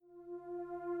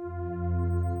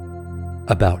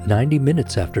About 90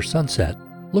 minutes after sunset,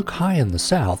 look high in the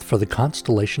south for the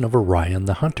constellation of Orion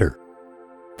the Hunter.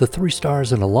 The 3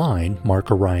 stars in a line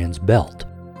mark Orion's belt.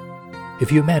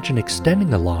 If you imagine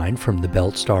extending a line from the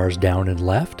belt stars down and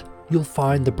left, you'll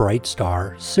find the bright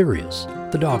star Sirius,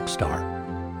 the dog star.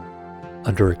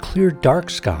 Under a clear dark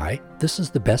sky, this is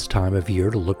the best time of year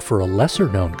to look for a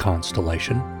lesser-known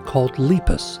constellation called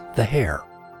Lepus, the Hare.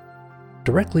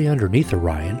 Directly underneath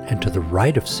Orion and to the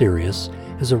right of Sirius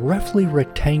is a roughly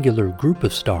rectangular group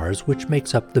of stars which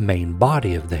makes up the main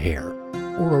body of the hare,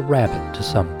 or a rabbit to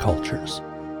some cultures.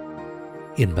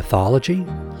 In mythology,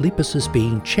 Lepus is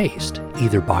being chased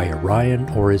either by Orion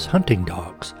or his hunting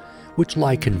dogs, which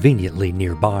lie conveniently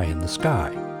nearby in the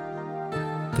sky.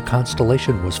 The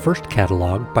constellation was first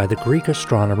catalogued by the Greek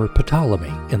astronomer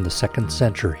Ptolemy in the 2nd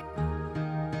century.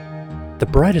 The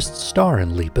brightest star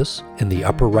in Lepus, in the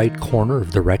upper right corner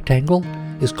of the rectangle,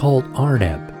 is called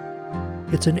Arneb.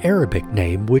 It's an Arabic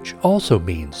name which also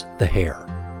means the hare.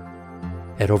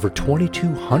 At over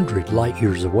 2,200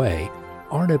 light-years away,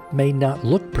 Arneb may not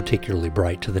look particularly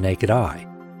bright to the naked eye,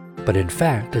 but in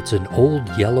fact it's an old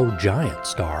yellow giant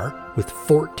star with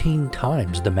 14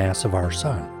 times the mass of our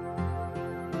Sun.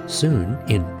 Soon,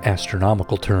 in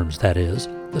astronomical terms that is,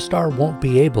 the star won't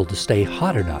be able to stay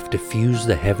hot enough to fuse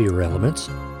the heavier elements,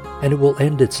 and it will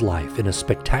end its life in a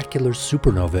spectacular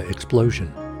supernova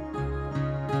explosion.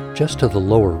 Just to the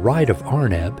lower right of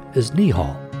Arneb is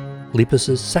Nihal,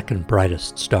 Lepus's 2nd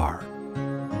brightest star.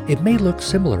 It may look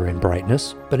similar in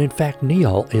brightness, but in fact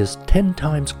Nihal is 10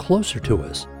 times closer to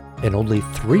us and only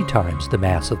 3 times the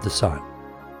mass of the Sun.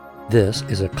 This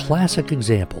is a classic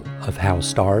example of how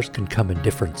stars can come in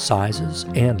different sizes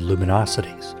and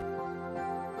luminosities.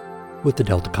 With the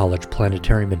Delta College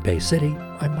Planetarium in Bay City,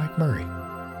 I'm Mike Murray.